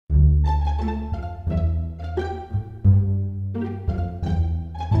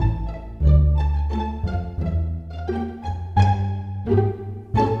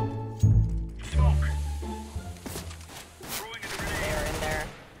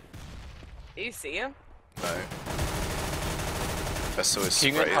Do you see him? No. I saw his Can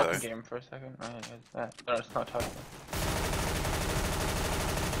you spray get out though. the game for a second? No, it's not talking.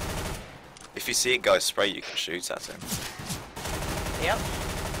 If you see a guy spray, you can shoot at him. Yep.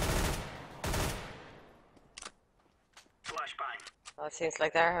 Well, it seems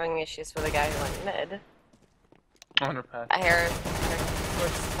like they're having issues with a guy who went mid. 100 pass. I hear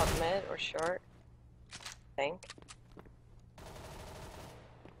towards top mid or short. I think.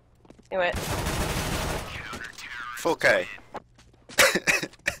 Anyway, 4K.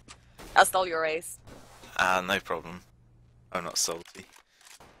 I stole your race. Ah, no problem. I'm not salty.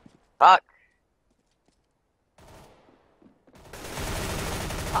 Fuck.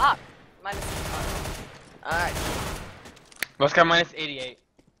 Fuck. Minus. Alright. Let's go minus 88.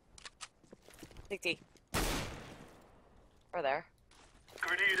 60. Or there.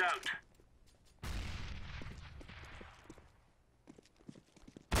 Grenade out.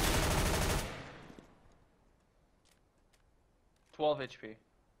 $12 HP.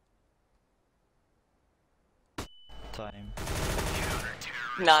 Time.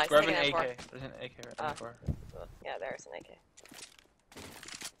 Nice. Grab an taking AK. M4. There's an AK right Ah. there. Yeah, there's an AK.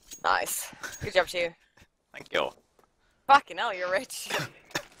 Nice. Good job, Shiu. Thank you. Fucking hell, you're rich.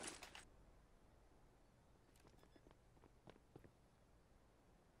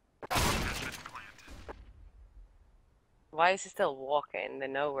 Why is he still walking? They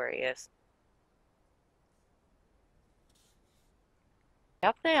know where he is.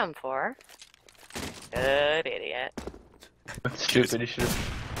 Up the M4. Good idiot. That's stupid, he should.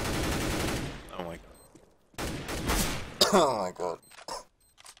 Oh my god. Oh my god.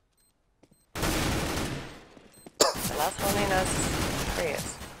 The last one he knows is where he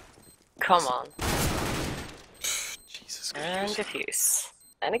is. Come on. Jesus And Christ. defuse.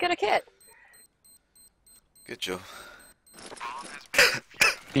 And he got a kit. Good job.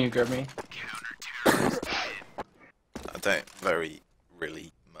 Can you grab me? I don't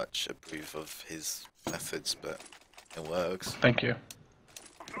really much approve of his methods, but it works. Thank you.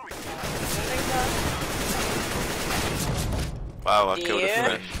 Wow, I killed a Yeah.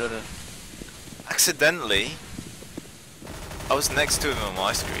 friend. Should've. Accidentally. I was next to him on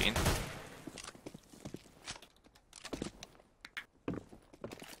my screen.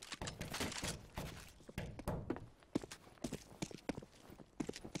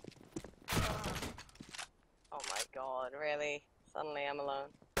 Oh my god, really? Suddenly I'm alone.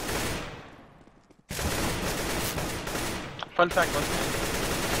 Fun fact,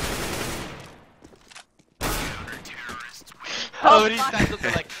 Oh, these fuck. guys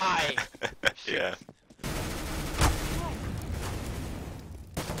are like, hi. Yeah.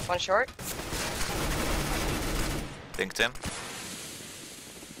 One short? Dinked him.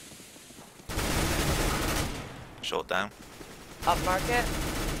 Short down. Up market?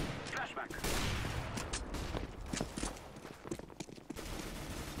 Flashback.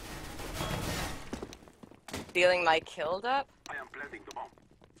 Feeling my killed up? I am planting the bomb.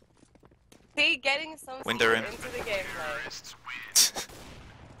 See, getting some Window speed in. into the gameplay.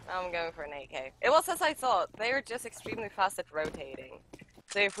 I'm going for an AK. It was as I thought. They are just extremely fast at rotating.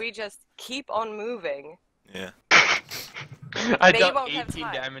 So if we just keep on moving, Yeah. I They dealt won't have 18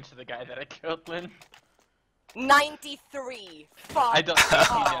 time. damage to the guy that I killed, Lynn. 93! Fuck! I dealt 18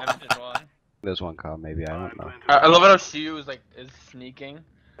 off. damage in one. There's one car, maybe, I don't know. I love how Shiu is like, is sneaking.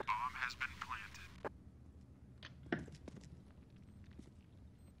 Bomb has been planted.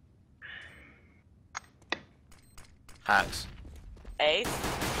 Hacks. Ace.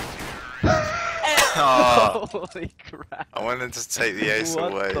 Oh, Holy crap. I wanted to take the ace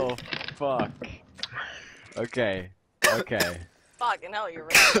away. What the fuck? Okay, okay. Fucking hell, you're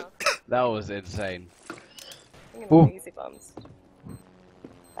right now. That was insane. Look at Ooh. the lazy bums.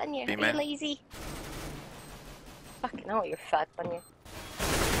 Bunya, are you man. lazy? Fucking hell, you're fat, Bunya.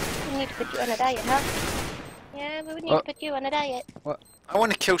 We need to put you on a diet, huh? Yeah, we would need What? to put you on a diet. I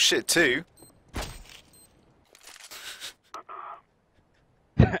want to kill shit too.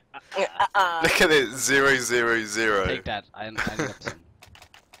 Look at it, 0, 0, 0. Take that, I got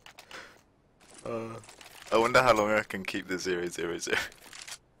some. I wonder how long I can keep the 0, 0, 0.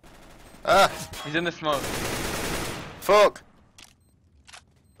 Ah, He's in the smoke. fuck!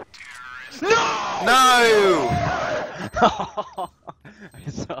 No! No! I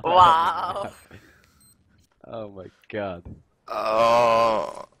saw that. Wow. Oh my god.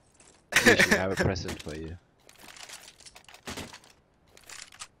 Oh. Usually I have a present for you.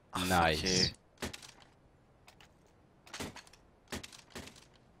 Oh, fuck Nice. you.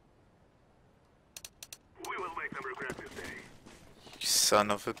 We will make them regret this day. You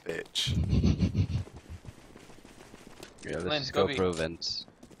son of a bitch. Yeah, let's Lynn, just go go B. pro vents.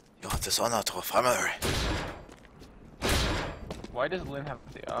 Your dishonor to a family. Why does Lynn have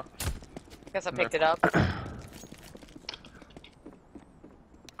the up? Guess I picked it up. Activating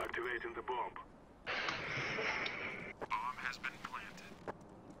the bomb. Bomb has been planted.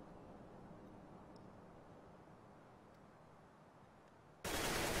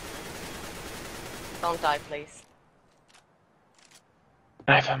 Don't die, please.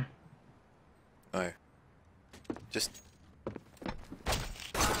 Knife him. No. Just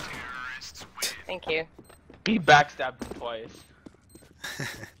Thank you. He backstabbed him twice.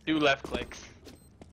 2 left clicks.